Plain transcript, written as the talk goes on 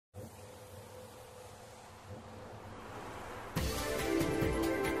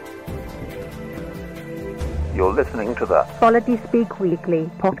You're listening to the Quality Speak Weekly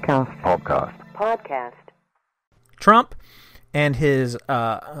podcast. Trump and his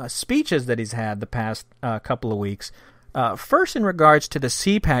speeches that he's had the past couple of weeks. First, in regards to the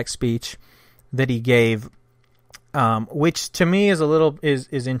CPAC speech that he gave, which to me is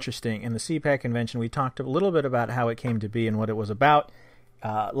is interesting. In the CPAC convention, we talked a little bit about how it came to be and what it was about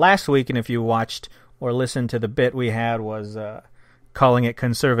last week. And if you watched or listened to the bit we had, was calling it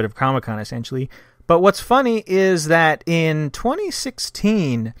Conservative Comic-Con, essentially. But what's funny is that in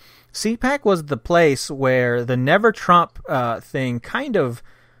 2016, CPAC was the place where the Never Trump thing kind of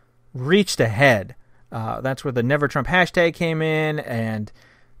reached ahead. That's where the Never Trump hashtag came in, and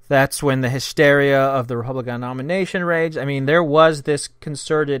that's when the hysteria of the Republican nomination raged. I mean, there was this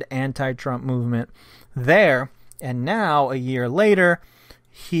concerted anti-Trump movement there, and now, a year later,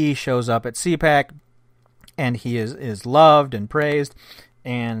 he shows up at CPAC, and he is loved and praised.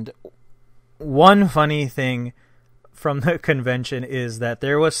 And one funny thing from the convention is that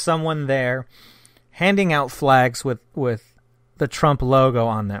there was someone there handing out flags with the Trump logo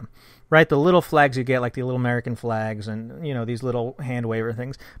on them, right? The little flags you get, like the little American flags and, you know, these little hand waver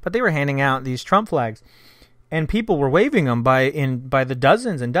things. But they were handing out these Trump flags, and people were waving them by the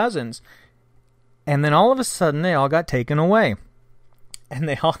dozens and dozens. And then all of a sudden, they all got taken away. And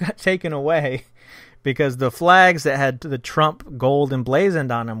they all got taken away because the flags that had the Trump gold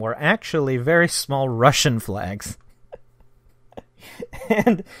emblazoned on them were actually very small Russian flags.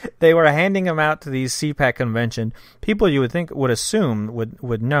 And they were handing them out to these CPAC convention. People you would think would assume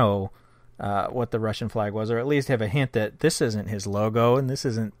would know what the Russian flag was, or at least have a hint that this isn't his logo and this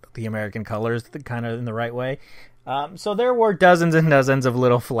isn't the American colors kind of in the right way. So there were dozens and dozens of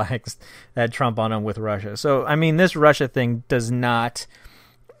little flags that had Trump on them with Russia. So, I mean, this Russia thing does not...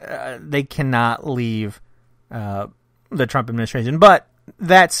 they cannot leave the Trump administration. But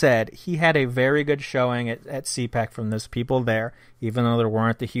that said, he had a very good showing at CPAC from those people there, even though there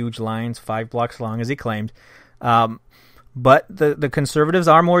weren't the huge lines 5 blocks long as he claimed. But the conservatives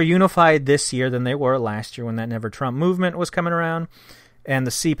are more unified this year than they were last year when that Never Trump movement was coming around. And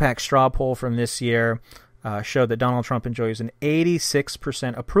the CPAC straw poll from this year showed that Donald Trump enjoys an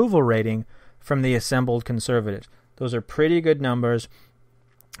 86% approval rating from the assembled conservatives. Those are pretty good numbers.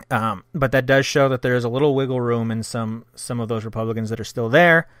 But that does show that there is a little wiggle room in some of those Republicans that are still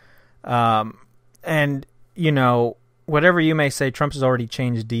there. And, you know, whatever you may say, Trump has already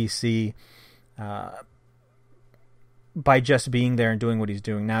changed D.C. By just being there and doing what he's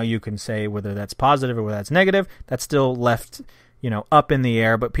doing. Now you can say whether that's positive or whether that's negative. That's still left, you know, up in the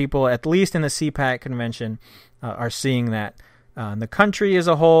air. But people, at least in the CPAC convention, are seeing that. The country as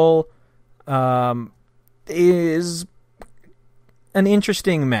a whole is an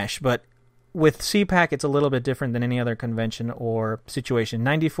interesting mesh, but with CPAC, it's a little bit different than any other convention or situation.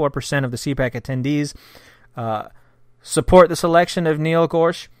 94% of the CPAC attendees support the selection of Neil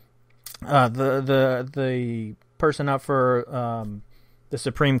Gorsuch, the person up for the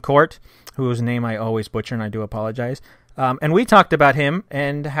Supreme Court, whose name I always butcher, and I do apologize. And we talked about him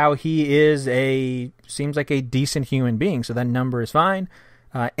and how he seems like a decent human being, so that number is fine.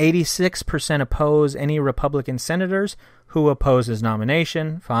 86% oppose any Republican senators who oppose his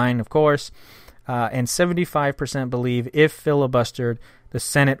nomination. Fine, of course. And 75% believe if filibustered, the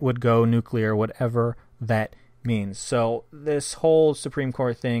Senate would go nuclear, whatever that means. So this whole Supreme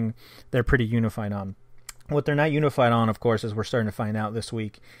Court thing, they're pretty unified on. What they're not unified on, of course, as we're starting to find out this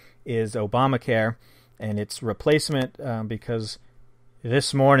week, is Obamacare and its replacement, because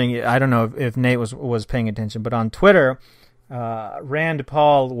this morning, I don't know if Nate was paying attention, but on Twitter, Rand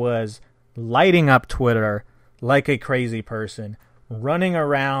Paul was lighting up Twitter like a crazy person, running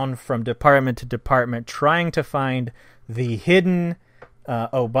around from department to department, trying to find the hidden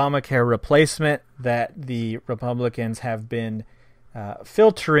Obamacare replacement that the Republicans have been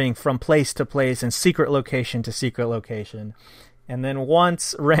filtering from place to place and secret location to secret location. And then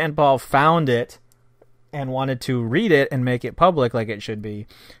once Rand Paul found it and wanted to read it and make it public like it should be,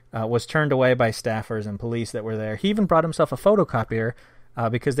 was turned away by staffers and police that were there. He even brought himself a photocopier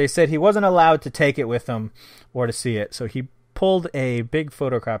because they said he wasn't allowed to take it with him or to see it. So he pulled a big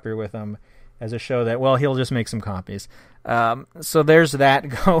photocopier with him as a show that, well, he'll just make some copies. So there's that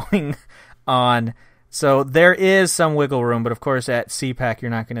going on. So there is some wiggle room, but of course at CPAC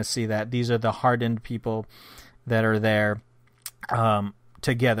you're not going to see that. These are the hardened people that are there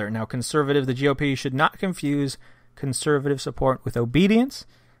together. Now, the GOP should not confuse conservative support with obedience.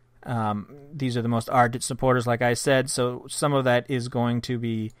 These are the most ardent supporters, like I said, so some of that is going to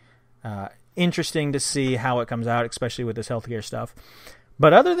be interesting to see how it comes out, especially with this healthcare stuff.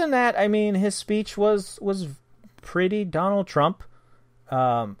 But other than that, I mean, his speech was pretty Donald Trump.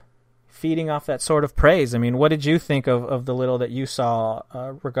 feeding off that sort of praise. I mean, what did you think of the little that you saw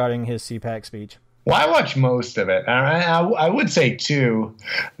regarding his CPAC speech? Well, I watched most of it. I would say, too,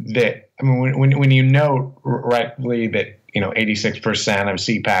 that, I mean, when you note rightly that, 86% of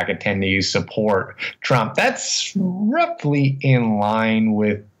CPAC attendees support Trump, that's roughly in line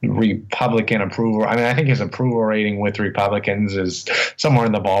with Republican approval. I mean, I think his approval rating with Republicans is somewhere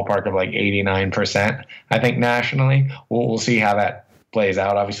in the ballpark of like 89%, I think, nationally. We'll see how that plays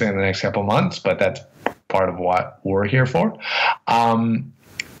out, obviously, in the next couple months, but that's part of what we're here for.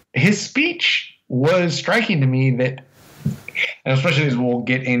 His speech was striking to me that, and especially as we'll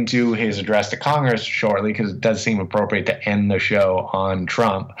get into his address to Congress shortly, because it does seem appropriate to end the show on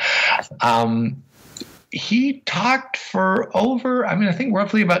Trump. He talked for over, I think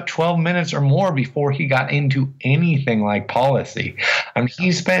roughly about 12 minutes or more before he got into anything like policy.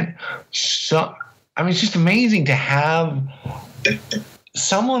 He spent it's just amazing to have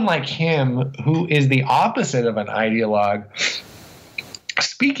someone like him, who is the opposite of an ideologue,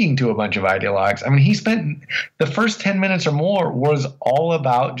 speaking to a bunch of ideologues. He spent the first 10 minutes or more was all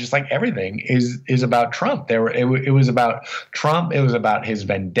about, just like everything is about Trump. It was about Trump. It was about his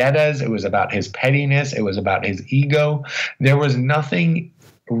vendettas. It was about his pettiness. It was about his ego. There was nothing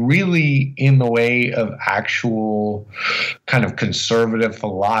really in the way of actual kind of conservative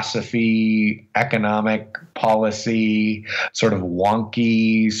philosophy, economic policy, sort of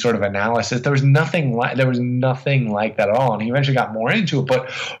wonky sort of analysis. There was nothing like that at all. And he eventually got more into it.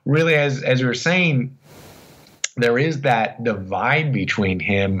 But really, as you were saying, there is that divide between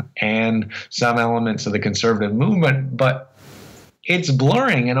him and some elements of the conservative movement, but it's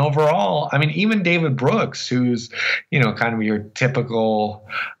blurring. And overall, even David Brooks, who's, kind of your typical,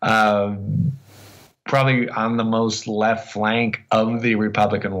 probably on the most left flank of the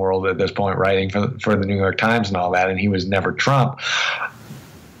Republican world at this point, writing for the New York Times and all that, and he was never Trump.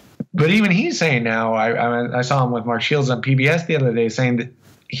 But even he's saying now, I saw him with Mark Shields on PBS the other day saying that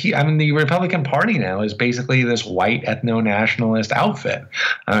the Republican Party now is basically this white ethno-nationalist outfit.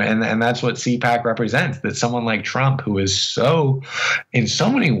 And that's what CPAC represents, that someone like Trump, who is so, in so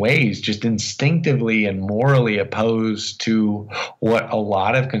many ways, just instinctively and morally opposed to what a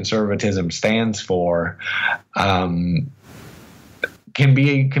lot of conservatism stands for, can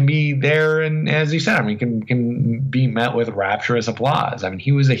be there, and as you said, can be met with rapturous applause.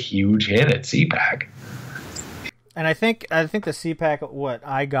 He was a huge hit at CPAC. And I think the CPAC, what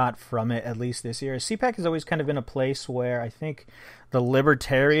I got from it, at least this year, CPAC has always kind of been a place where I think the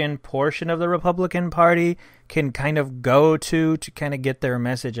libertarian portion of the Republican Party can kind of go to kind of get their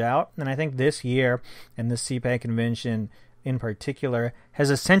message out. And I think this year, and the CPAC convention in particular, has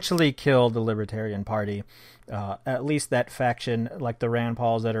essentially killed the Libertarian Party, at least that faction, like the Rand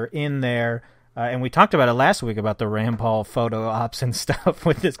Pauls that are in there. And we talked about it last week about the Rand Paul photo ops and stuff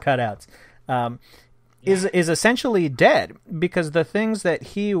with his cutouts. Is essentially dead, because the things that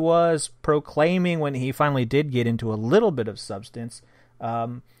he was proclaiming when he finally did get into a little bit of substance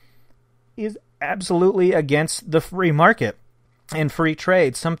is absolutely against the free market and free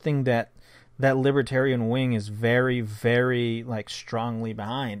trade, something that libertarian wing is very, very strongly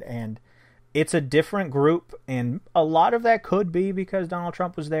behind. And it's a different group, and a lot of that could be because Donald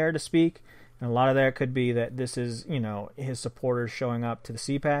Trump was there to speak, and a lot of that could be that this is, his supporters showing up to the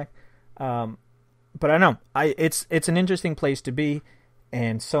CPAC. But I know it's an interesting place to be,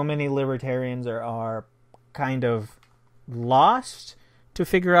 and so many libertarians are kind of lost to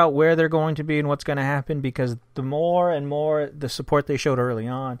figure out where they're going to be and what's going to happen, because the more and more the support they showed early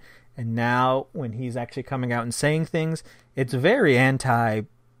on, and now when he's actually coming out and saying things, it's very anti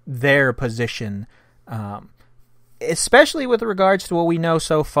their position, especially with regards to what we know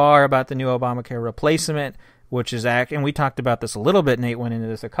so far about the new Obamacare replacement, which is and we talked about this a little bit. Nate went into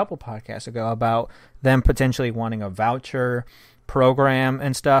this a couple podcasts ago about them potentially wanting a voucher program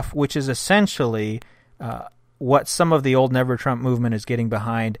and stuff, which is essentially what some of the old Never Trump movement is getting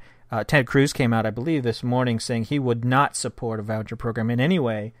behind. Ted Cruz came out, I believe, this morning saying he would not support a voucher program in any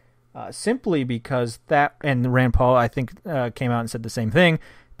way, simply because that, and Rand Paul, I think, came out and said the same thing,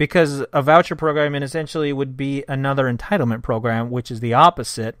 because a voucher program essentially would be another entitlement program, which is the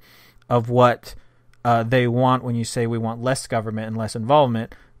opposite of what they want when you say we want less government and less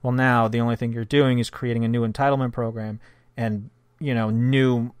involvement. Well, now the only thing you're doing is creating a new entitlement program and,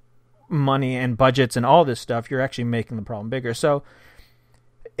 new money and budgets and all this stuff. You're actually making the problem bigger. So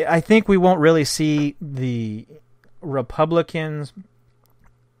I think we won't really see the Republicans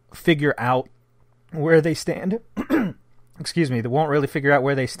figure out where they stand. Excuse me. They won't really figure out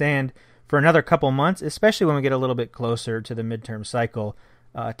where they stand for another couple months, especially when we get a little bit closer to the midterm cycle,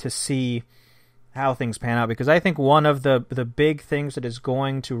 to see how things pan out, because I think one of the big things that is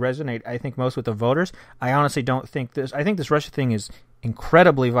going to resonate, I think, most with the voters, I honestly don't think this. I think this Russia thing is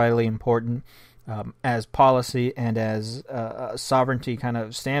incredibly vitally important as policy and as a sovereignty kind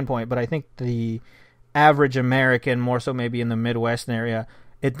of standpoint, but I think the average American, more so maybe in the Midwestern area,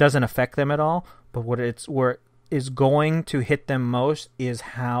 it doesn't affect them at all. But where it is going to hit them most is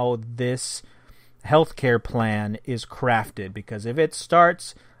how this healthcare plan is crafted, because if it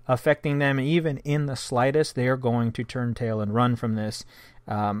starts affecting them even in the slightest, they are going to turn tail and run from this.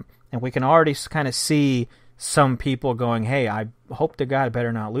 And we can already kind of see some people going, hey, I hope to God I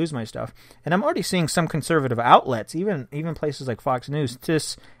better not lose my stuff. And I'm already seeing some conservative outlets, even places like Fox News.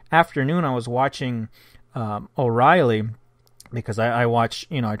 This afternoon I was watching O'Reilly, because I watch,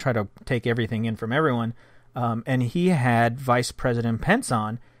 I try to take everything in from everyone. And he had Vice President Pence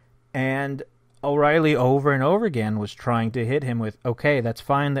on, and O'Reilly over and over again was trying to hit him with, okay, that's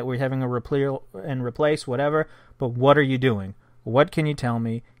fine that we're having a repeal and replace, whatever, but what are you doing? What can you tell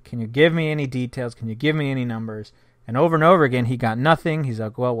me? Can you give me any details? Can you give me any numbers? And over again, he got nothing. He's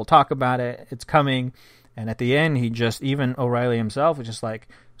like, well, we'll talk about it. It's coming. And at the end, even O'Reilly himself was just like,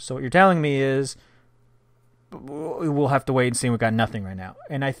 so what you're telling me is we'll have to wait and see. We've got nothing right now.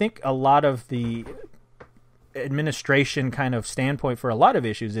 And I think a lot of the administration kind of standpoint for a lot of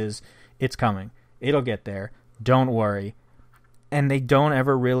issues is it's coming. It'll get there. Don't worry. And they don't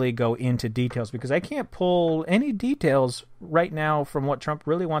ever really go into details, because I can't pull any details right now from what Trump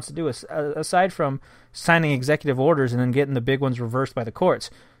really wants to do, aside from signing executive orders and then getting the big ones reversed by the courts.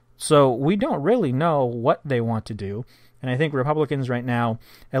 So we don't really know what they want to do. And I think Republicans right now,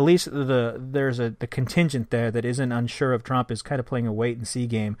 at least there's the contingent there that isn't unsure of Trump, is kind of playing a wait-and-see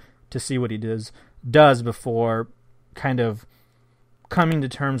game to see what he does before kind of coming to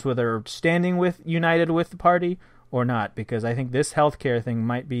terms whether standing united with the party or not, because I think this healthcare thing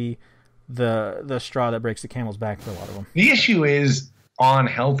might be the straw that breaks the camel's back for a lot of them. The issue is on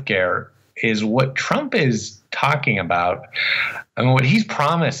healthcare is what Trump is talking about. I mean, what he's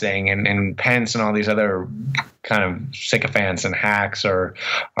promising, and Pence and all these other kind of sycophants and hacks are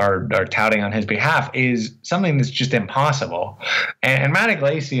touting on his behalf, is something that's just impossible. And Matt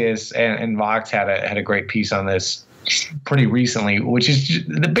Iglesias and Vox had a great piece on this pretty recently, which is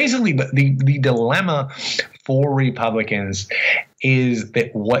just basically the dilemma for Republicans is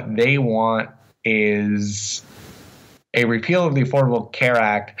that what they want is a repeal of the Affordable Care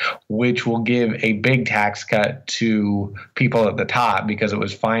Act, which will give a big tax cut to people at the top because it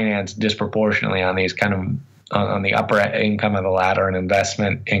was financed disproportionately on these kind of on the upper income of the ladder and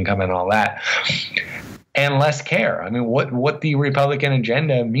investment income and all that, and less care. I mean, what the Republican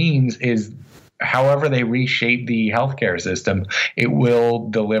agenda means is, however they reshape the healthcare system, it will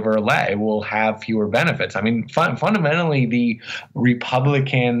deliver less. It will have fewer benefits. I mean, fundamentally, the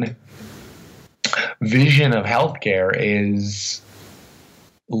Republican vision of healthcare is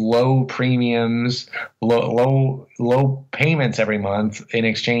low premiums, low payments every month in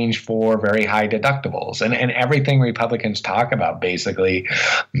exchange for very high deductibles. And everything Republicans talk about basically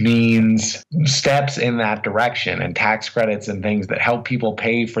means steps in that direction, and tax credits and things that help people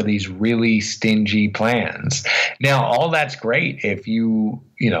pay for these really stingy plans. Now, all that's great if you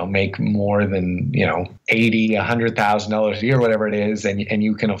make more than, $80,000, $100,000 a year, whatever it is, and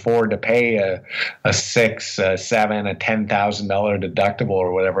you can afford to pay a $6,000, $7,000, a $10,000 deductible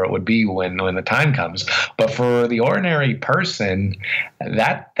or whatever it would be when the time comes. But for the ordinary person,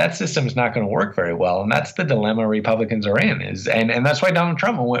 that system is not going to work very well, and that's the dilemma Republicans are in. And that's why Donald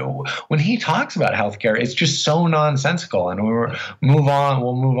Trump, when he talks about healthcare, it's just so nonsensical. And we'll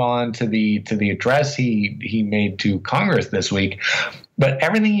move on to the address he made to Congress this week. But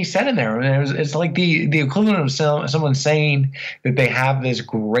everything he said in there, it's like the equivalent of someone saying that they have this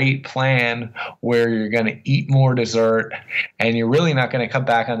great plan where you're going to eat more dessert and you're really not going to cut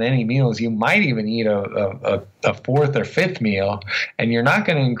back on any meals. You might even eat a fourth or fifth meal, and you're not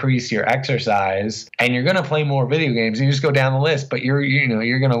going to increase your exercise, and you're going to play more video games. You just go down the list, but you're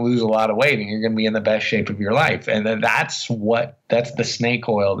going to lose a lot of weight, and you're going to be in the best shape of your life. And that's the snake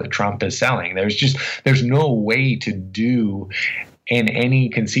oil that Trump is selling. There's no way to do in any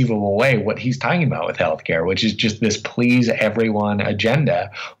conceivable way what he's talking about with healthcare, which is just this please everyone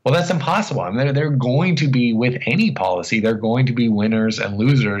agenda. Well, that's impossible. I mean, they're going to be, with any policy, they're going to be winners and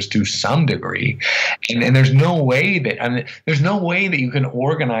losers to some degree. And there's no way that you can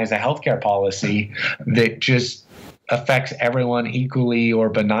organize a healthcare policy that just affects everyone equally or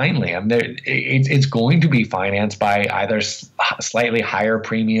benignly. I mean, it's going to be financed by either slightly higher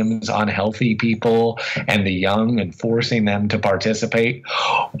premiums on healthy people and the young and forcing them to participate,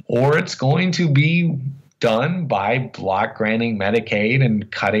 or it's going to be done by block granting Medicaid and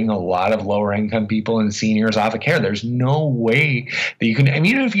cutting a lot of lower income people and seniors off of care. There's no way that you can, I mean,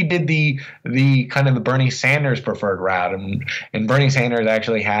 even if you did the kind of the Bernie Sanders preferred route, and Bernie Sanders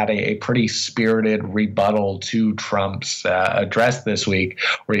actually had a pretty spirited rebuttal to Trump's address this week,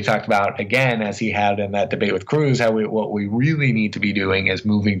 where he talked about, again, as he had in that debate with Cruz, how what we really need to be doing is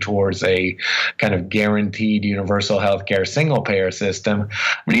moving towards a kind of guaranteed universal health care single payer system.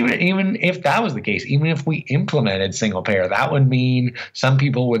 But even if that was the case, even if we implemented single payer, that would mean some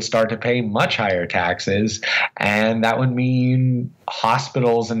people would start to pay much higher taxes, and that would mean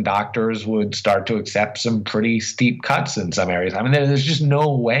hospitals and doctors would start to accept some pretty steep cuts in some areas. I mean, there's just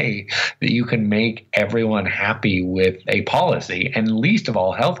no way that you can make everyone happy with a policy, and least of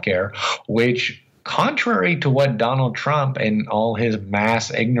all healthcare, which, contrary to what Donald Trump and all his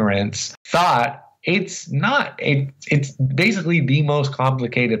mass ignorance thought, it's not. It's basically the most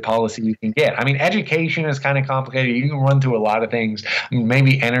complicated policy you can get. I mean, education is kind of complicated. You can run through a lot of things.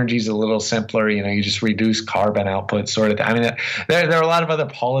 Maybe energy is a little simpler. You just reduce carbon output, sort of. I mean, there are a lot of other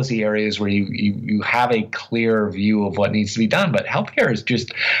policy areas where you have a clear view of what needs to be done. But healthcare is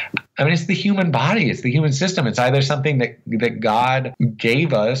just, I mean, it's the human body. It's the human system. It's either something that God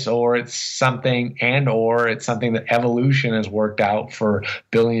gave us, or it's something that evolution has worked out for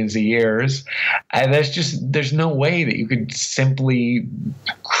billions of years. And there's no way that you could simply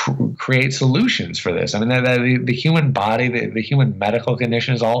create solutions for this. I mean, the human body, the human medical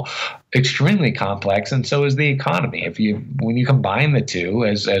condition is all extremely complex, and so is the economy. When you combine the two,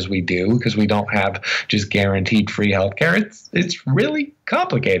 as we do, because we don't have just guaranteed free healthcare, it's really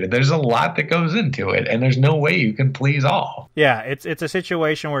complicated. There's a lot that goes into it, and there's no way you can please all. Yeah, it's a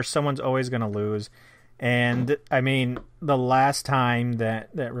situation where someone's always going to lose. And I mean, the last time that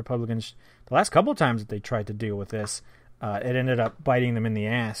Republicans, the last couple of times that they tried to deal with this, it ended up biting them in the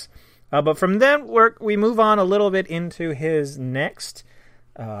ass. But from then, we move on a little bit into his next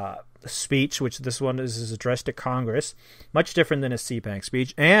speech, which this one is addressed to Congress, much different than a CPAC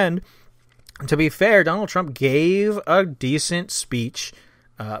speech. And to be fair, Donald Trump gave a decent speech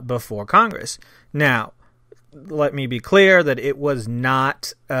before Congress. Now, let me be clear that it was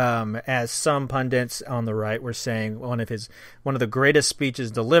not, as some pundits on the right were saying, one of the greatest speeches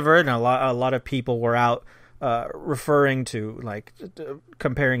delivered, and a lot of people were out referring to,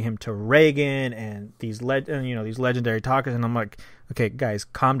 comparing him to Reagan and these legendary talkers, and I'm like, okay, guys,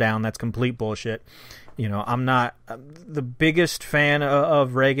 calm down. That's complete bullshit. I'm not the biggest fan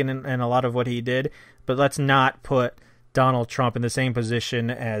of Reagan and a lot of what he did, but let's not put Donald Trump in the same position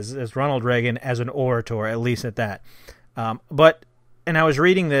as Ronald Reagan as an orator, at least at that. And I was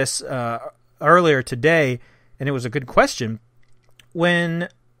reading this earlier today, and it was a good question. When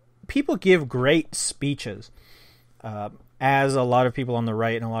people give great speeches, as a lot of people on the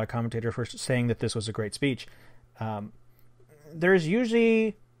right and a lot of commentators were saying that this was a great speech, there's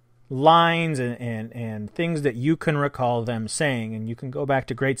usually lines and things that you can recall them saying, and you can go back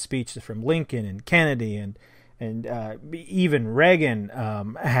to great speeches from Lincoln and Kennedy and even Reagan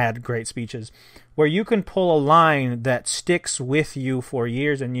had great speeches where you can pull a line that sticks with you for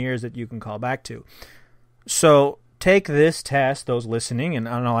years and years that you can call back to. So take this test, those listening, and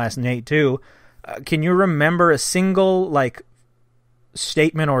I'll ask Nate too. Can you remember a single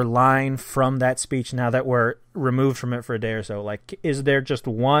statement or line from that speech now that we're removed from it for a day or so? Is there just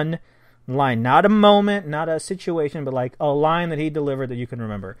one line, not a moment, not a situation, but a line that he delivered that you can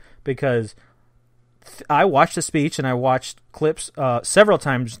remember? Because I watched the speech and I watched clips several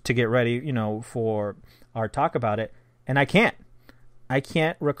times to get ready, for our talk about it, and I can't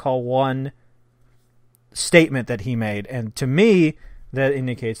recall one statement that he made, and to me, that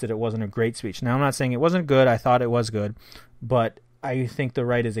indicates that it wasn't a great speech. Now, I'm not saying it wasn't good. I thought it was good, but I think the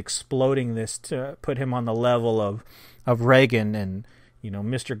right is exploding this to put him on the level of Reagan and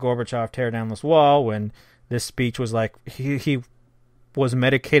Mr. Gorbachev, tear down this wall, when this speech was he was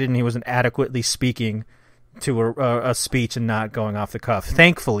medicated and he wasn't adequately speaking to a speech and not going off the cuff.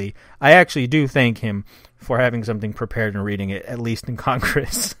 Thankfully, I actually do thank him for having something prepared and reading it, at least in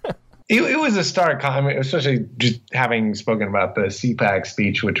Congress. It was a stark comment, especially just having spoken about the CPAC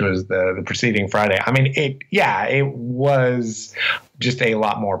speech, which was the preceding Friday. I mean, it was just a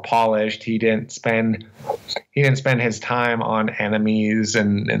lot more polished. He didn't spend his time on enemies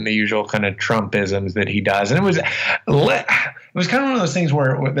and the usual kind of Trumpisms that he does. And it was kind of one of those things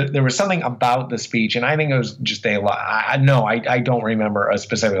where there was something about the speech, and I think it was just a lot. I don't remember a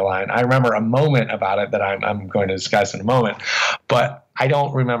specific line. I remember a moment about it that I'm going to discuss in a moment, but I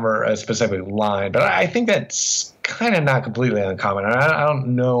don't remember a specific line. But I think that's kind of not completely uncommon. I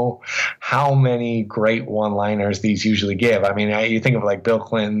don't know how many great one-liners these usually give. I mean, you think of like Bill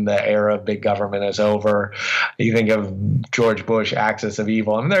Clinton, the era of big government is over. You think of George Bush, axis of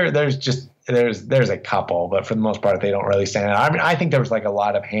evil. I mean, there's a couple, but for the most part, they don't really stand out. I mean, I think there was like a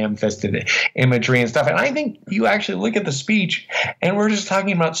lot of ham-fisted imagery and stuff. And I think you actually look at the speech, and we're just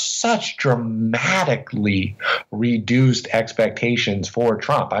talking about such dramatically reduced expectations for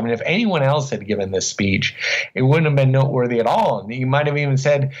Trump. I mean, if anyone else had given this speech, it wouldn't have been noteworthy at all. And you might have even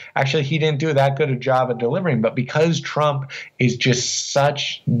said, actually, he didn't do that good a job at delivering. But because Trump is just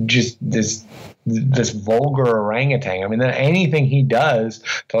this vulgar orangutan. I mean, anything he does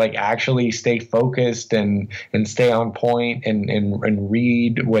to like actually stay focused and stay on point and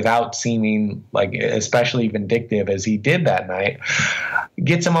read without seeming like especially vindictive as he did that night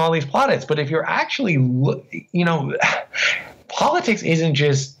gets him all these plaudits. But if you're actually, politics isn't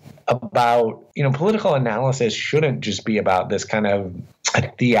just about, political analysis shouldn't just be about this kind of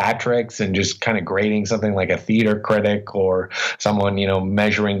theatrics and just kind of grading something like a theater critic or someone,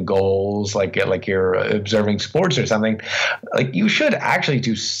 measuring goals like you're observing sports or something. Like, you should actually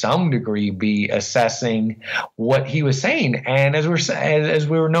to some degree be assessing what he was saying. And as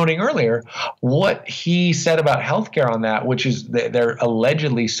we were noting earlier, what he said about healthcare on that, which is they're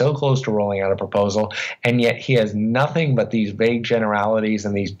allegedly so close to rolling out a proposal, and yet he has nothing but these vague generalities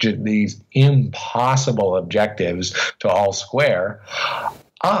and these impossible objectives to all square.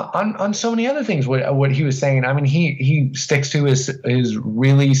 On so many other things, what he was saying, I mean, he sticks to his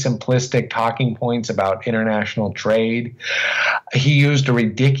really simplistic talking points about international trade. He used a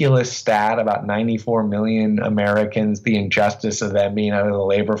ridiculous stat about 94 million Americans, the injustice of them being out of the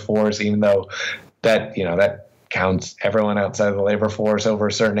labor force, even though that counts everyone outside of the labor force over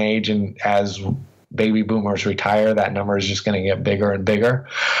a certain age, and as baby boomers retire, that number is just going to get bigger and bigger.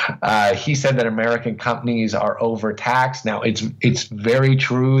 He said that American companies are overtaxed. Now, it's very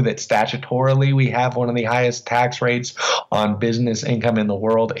true that statutorily we have one of the highest tax rates on business income in the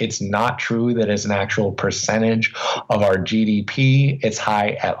world. It's not true that as an actual percentage of our GDP, it's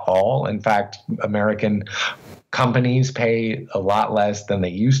high at all. In fact, American companies pay a lot less than they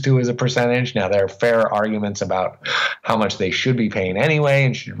used to as a percentage. Now, there are fair arguments about how much they should be paying anyway,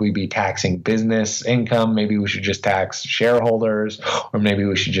 and should we be taxing business income? Maybe we should just tax shareholders, or maybe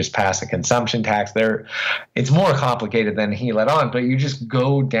we should just pass a consumption tax. It's more complicated than he let on, but you just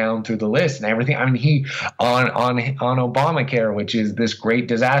go down through the list and everything. I mean, he on Obamacare, which is this great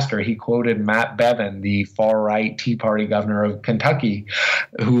disaster, he quoted Matt Bevin, the far-right Tea Party governor of Kentucky,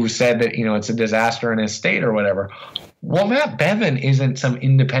 who said that, it's a disaster in his state or whatever. Well, Matt Bevin isn't some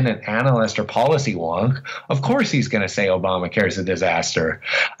independent analyst or policy wonk. Of course he's going to say Obamacare is a disaster.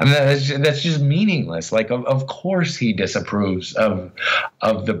 I mean, that's just meaningless. Like, of course he disapproves of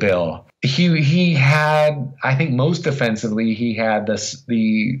the bill. He had, I think most offensively, he had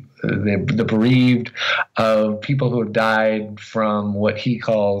the bereaved of people who have died from what he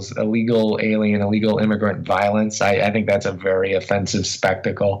calls illegal immigrant violence. I think that's a very offensive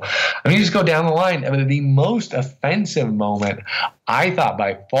spectacle. I mean, you just go down the line. I mean, the most offensive moment, I thought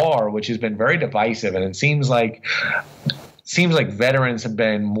by far, which has been very divisive, and it seems like veterans have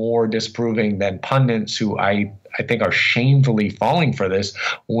been more disapproving than pundits, who I think are shamefully falling for this,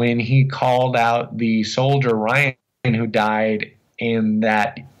 when he called out the soldier Ryan who died in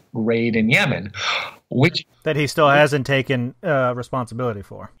that raid in Yemen, which that he still hasn't taken responsibility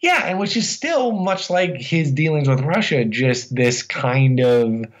for. Yeah, and which is still much like his dealings with Russia, just this kind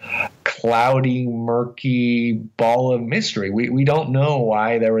of cloudy, murky ball of mystery. We don't know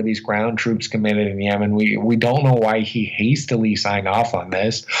why there were these ground troops committed in Yemen. We don't know why he hastily signed off on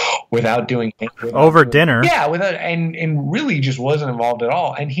this without doing anything. Over dinner. Yeah, and really just wasn't involved at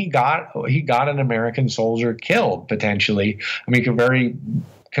all. And he got an American soldier killed, potentially. I mean, you could very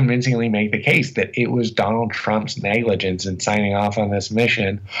convincingly make the case that it was Donald Trump's negligence in signing off on this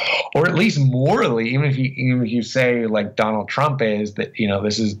mission, or at least morally, even if you say like Donald Trump is, that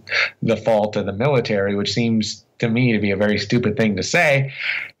this is the fault of the military, which seems to me to be a very stupid thing to say,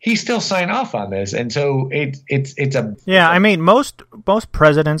 he still signed off on this. And so it's a I mean, most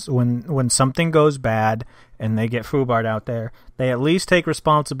presidents, when something goes bad and they get foobarred out there, they at least take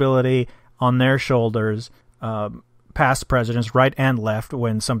responsibility on their shoulders. Past presidents, right and left,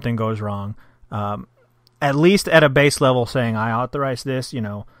 when something goes wrong, at least at a base level, saying, I authorize this, we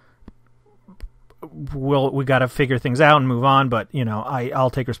got to figure things out and move on, but I'll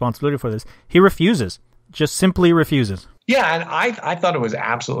take responsibility for this. He refuses, just simply refuses. Yeah, and I thought it was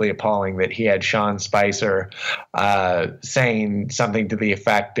absolutely appalling that he had Sean Spicer saying something to the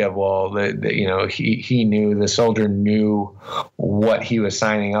effect of, "Well, he knew, the soldier knew what he was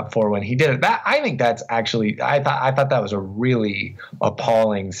signing up for when he did it." That, I think that's actually, I thought that was a really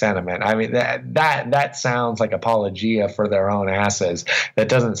appalling sentiment. I mean, that sounds like apologia for their own asses. That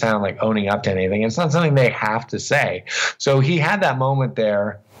doesn't sound like owning up to anything. It's not something they have to say. So he had that moment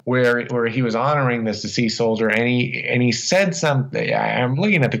there where he was honoring this deceased soldier, and he said something. I'm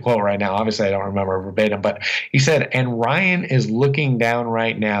looking at the quote right now. Obviously, I don't remember verbatim, but he said, "And Ryan is looking down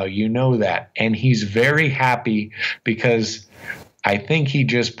right now. You know that, and he's very happy because I think he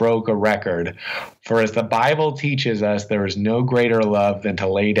just broke a record. For as the Bible teaches us, there is no greater love than to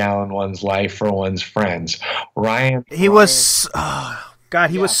lay down one's life for one's friends." Ryan, he was. Oh, God,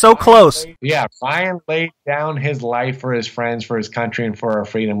 he was so close. Ryan laid down his life for his friends, for his country, and for our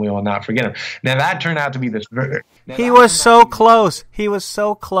freedom. We will not forget him. Now, that turned out to be this. He was so close. He was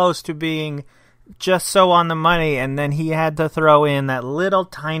so close to being just so on the money, and then he had to throw in that little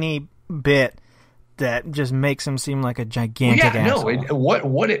tiny bit that just makes him seem like a gigantic asshole.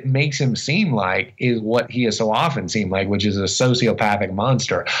 What it makes him seem like is what he has so often seemed like, which is a sociopathic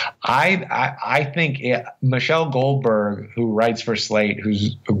monster. I think Michelle Goldberg, who writes for Slate,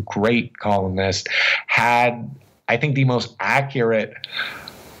 who's a great columnist, had, I think, the most accurate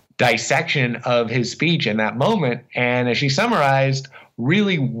dissection of his speech in that moment. And as she summarized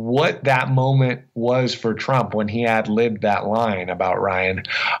really what that moment was for Trump when he ad-libbed that line about Ryan,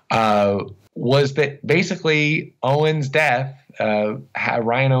 was that basically Ryan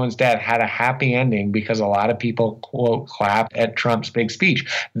Owen's death had a happy ending because a lot of people, quote, clapped at Trump's big speech.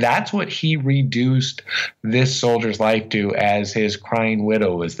 That's what he reduced this soldier's life to, as his crying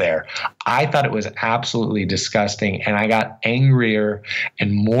widow was there. I thought it was absolutely disgusting, and I got angrier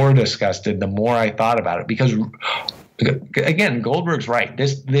and more disgusted the more I thought about it, because again, Goldberg's right.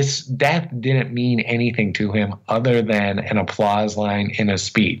 This death didn't mean anything to him other than an applause line in a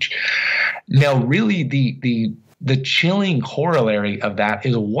speech. Now, really, the chilling corollary of that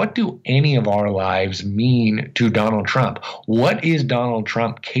is, what do any of our lives mean to Donald Trump? What is Donald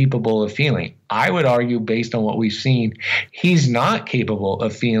Trump capable of feeling? I would argue, based on what we've seen, he's not capable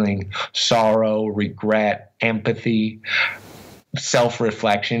of feeling sorrow, regret, empathy,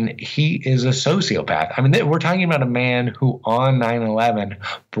 self-reflection. He is a sociopath. I mean, we're talking about a man who on 9/11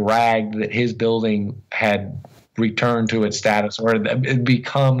 bragged that his building had returned to its status, or had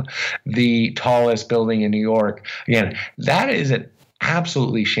become the tallest building in New York. Again, that is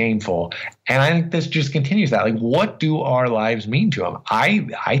absolutely shameful. And I think this just continues that. Like, what do our lives mean to him?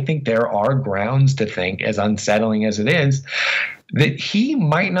 I think there are grounds to think, as unsettling as it is, that he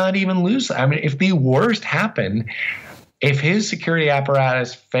might not even lose. I mean, if the worst happened, if his security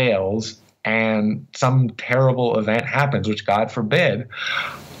apparatus fails and some terrible event happens, which God forbid,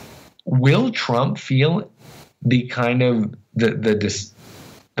 will Trump feel the kind of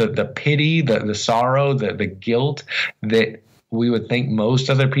the pity, the sorrow, the guilt that we would think most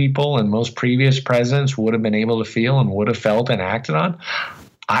other people and most previous presidents would have been able to feel and would have felt and acted on?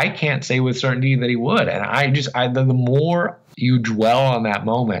 I can't say with certainty that he would. And the more you dwell on that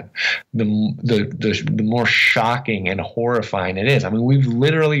moment, the more shocking and horrifying it is. I mean, we've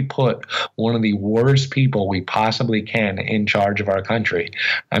literally put one of the worst people we possibly can in charge of our country.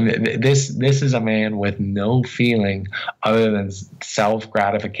 I mean, this is a man with no feeling other than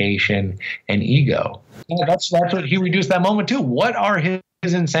self-gratification and ego. Well, that's what he reduced that moment to. What are his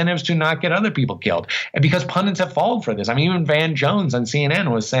incentives to not get other people killed? And because pundits have fallen for this. I mean, even Van Jones on CNN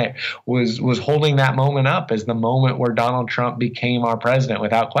was holding that moment up as the moment where Donald Trump became our president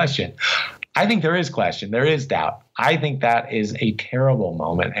without question. I think there is question. There is doubt. I think that is a terrible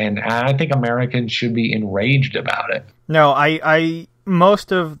moment, and I think Americans should be enraged about it. No, I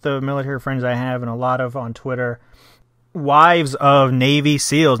most of the military friends I have, and a lot of on Twitter, wives of Navy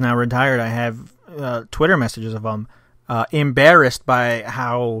SEALs, now retired, I have Twitter messages of them, embarrassed by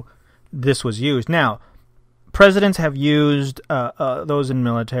how this was used. Now, presidents have used those in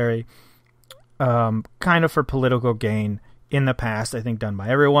military kind of for political gain in the past, I think done by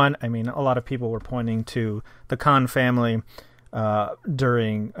everyone. I mean, a lot of people were pointing to the Khan family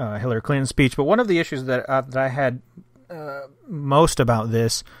during Hillary Clinton's speech. But one of the issues that I had most about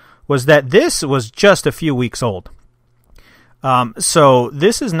this was that this was just a few weeks old. So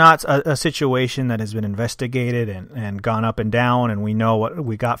this is not a situation that has been investigated and gone up and down, and we know what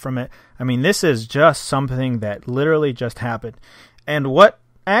we got from it. I mean, this is just something that literally just happened. And what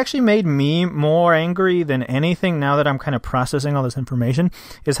actually made me more angry than anything, now that I'm kind of processing all this information,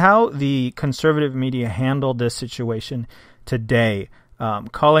 is how the conservative media handled this situation today,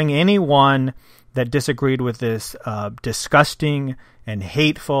 calling anyone that disagreed with this disgusting and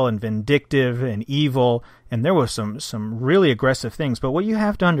hateful and vindictive and evil, and there was some really aggressive things. But what you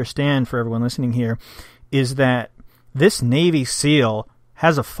have to understand, for everyone listening here, is that this Navy SEAL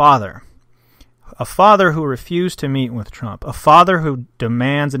has a father who refused to meet with Trump, a father who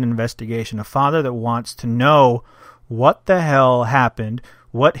demands an investigation, a father that wants to know what the hell happened,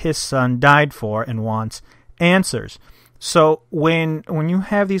 what his son died for, and wants answers. So when you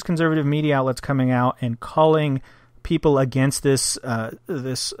have these conservative media outlets coming out and calling people against this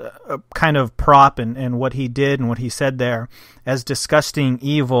kind of prop and what he did and what he said there as disgusting,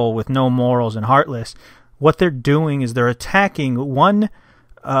 evil, with no morals and heartless, what they're doing is they're attacking one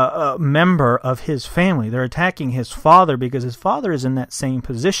member of his family. They're attacking his father because his father is in that same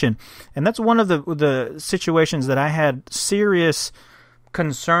position. And that's one of the situations that I had serious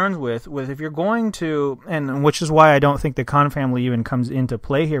concerns with if you're going to, and which is why I don't think the Khan family even comes into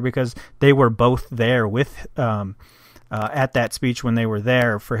play here, because they were both there with at that speech when they were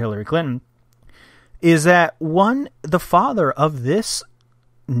there for Hillary Clinton, is that one, the father of this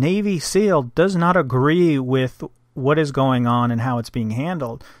Navy SEAL does not agree with what is going on and how it's being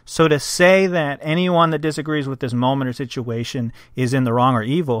handled. So to say that anyone that disagrees with this moment or situation is in the wrong or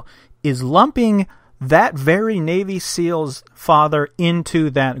evil is lumping that very Navy SEAL's father into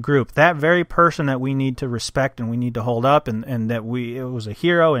that group, that very person that we need to respect and we need to hold up, and that it was a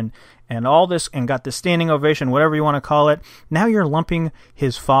hero and all this, and got the standing ovation, whatever you want to call it. Now you're lumping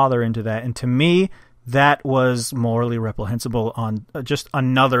his father into that. And to me, that was morally reprehensible on just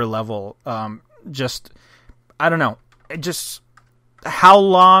another level. I don't know. Just how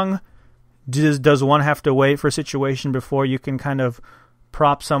long does one have to wait for a situation before you can kind of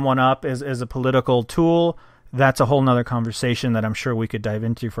prop someone up as a political tool? That's a whole nother conversation that I'm sure we could dive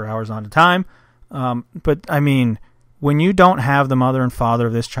into for hours on a time. But I mean, when you don't have the mother and father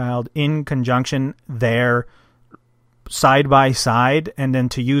of this child in conjunction there side by side, and then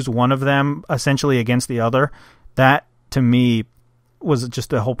to use one of them essentially against the other, that to me was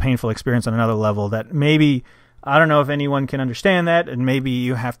just a whole painful experience on another level that maybe, I don't know if anyone can understand that, and maybe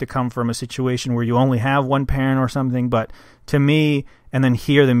you have to come from a situation where you only have one parent or something, but to me, and then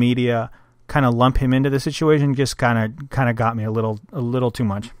hear the media kind of lump him into the situation just kind of got me a little too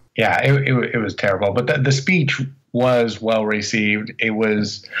much. Yeah, it was terrible, but the speech was well received. It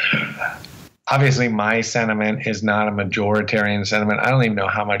was, obviously my sentiment is not a majoritarian sentiment. I don't even know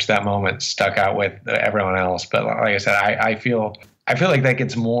how much that moment stuck out with everyone else, but like I said, I feel like that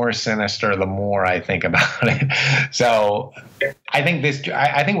gets more sinister the more I think about it. So I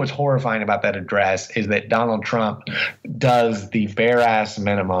think what's horrifying about that address is that Donald Trump does the bare ass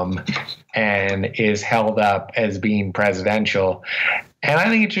minimum and is held up as being presidential. And I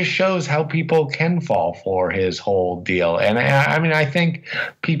think it just shows how people can fall for his whole deal. And I mean, I think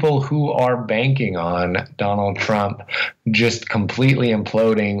people who are banking on Donald Trump just completely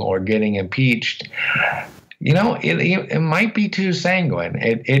imploding or getting impeached, you know, it might be too sanguine.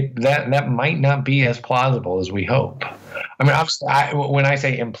 That might not be as plausible as we hope. I mean, obviously, when I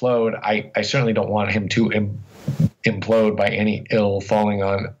say implode, I certainly don't want him to implode by any ill falling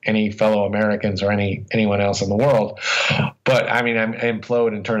on any fellow Americans or anyone else in the world. But I mean,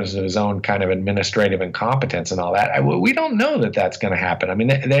 implode in terms of his own kind of administrative incompetence and all that. We don't know that that's going to happen. I mean,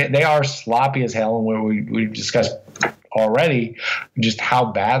 they are sloppy as hell, and we've discussed already just how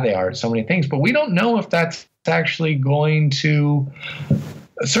bad they are at so many things. But we don't know if that's actually going to,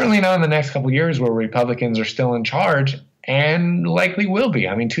 certainly not in the next couple of years where Republicans are still in charge, and likely will be.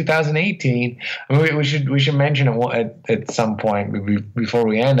 I mean, 2018. I mean, we should mention at some point before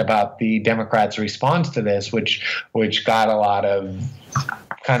we end about the Democrats' response to this, which got a lot of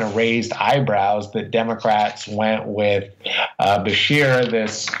kind of raised eyebrows. That Democrats went with Beshear,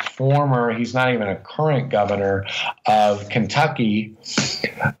 this former, he's not even a current governor of Kentucky,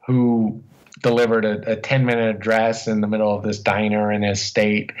 who delivered a 10-minute address in the middle of this diner in his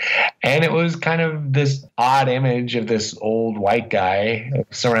state. And it was kind of this odd image of this old white guy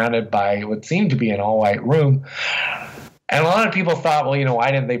surrounded by what seemed to be an all-white room. And a lot of people thought, well, you know,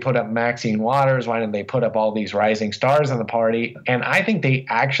 why didn't they put up Maxine Waters? Why didn't they put up all these rising stars in the party? And I think they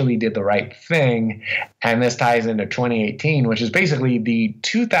actually did the right thing. And this ties into 2018, which is basically the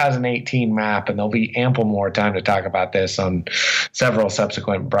 2018 map. And there'll be ample more time to talk about this on several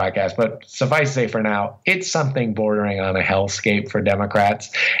subsequent broadcasts. But suffice to say for now, it's something bordering on a hellscape for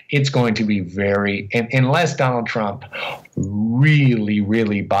Democrats. It's going to be unless Donald Trump really,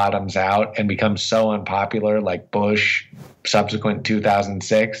 really bottoms out and becomes so unpopular like Bush, subsequent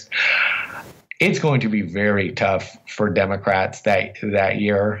 2006, it's going to be very tough for Democrats that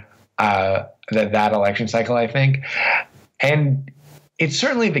year, that election cycle, I think. And it's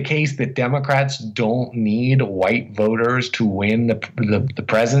certainly the case that Democrats don't need white voters to win the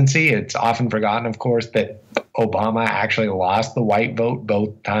presidency. It's often forgotten, of course, that Obama actually lost the white vote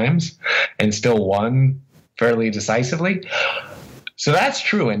both times and still won fairly decisively. So that's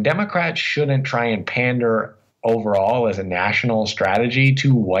true. And Democrats shouldn't try and pander overall as a national strategy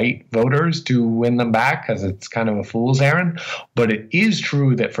to white voters to win them back, because it's kind of a fool's errand. But it is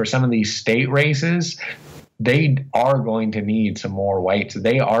true that for some of these state races, they are going to need some more whites.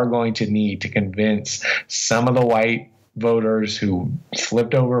 They are going to need to convince some of the white voters who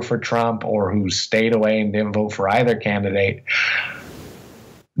flipped over for Trump or who stayed away and didn't vote for either candidate.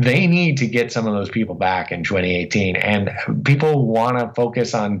 They need to get some of those people back in 2018. And people want to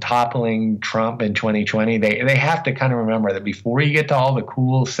focus on toppling Trump in 2020. They have to kind of remember that before you get to all the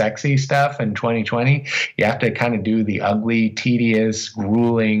cool, sexy stuff in 2020, you have to kind of do the ugly, tedious,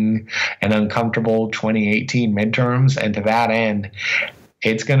 grueling, and uncomfortable 2018 midterms. And to that end,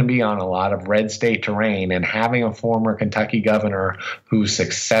 it's going to be on a lot of red state terrain, and having a former Kentucky governor who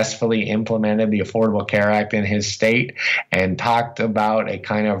successfully implemented the Affordable Care Act in his state and talked about a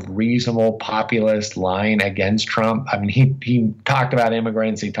kind of reasonable populist line against Trump. I mean, he talked about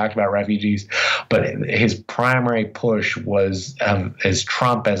immigrants, he talked about refugees, but his primary push was as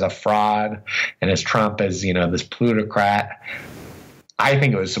Trump as a fraud and as Trump as, this plutocrat. I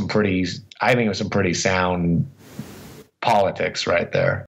think it was some pretty sound politics right there.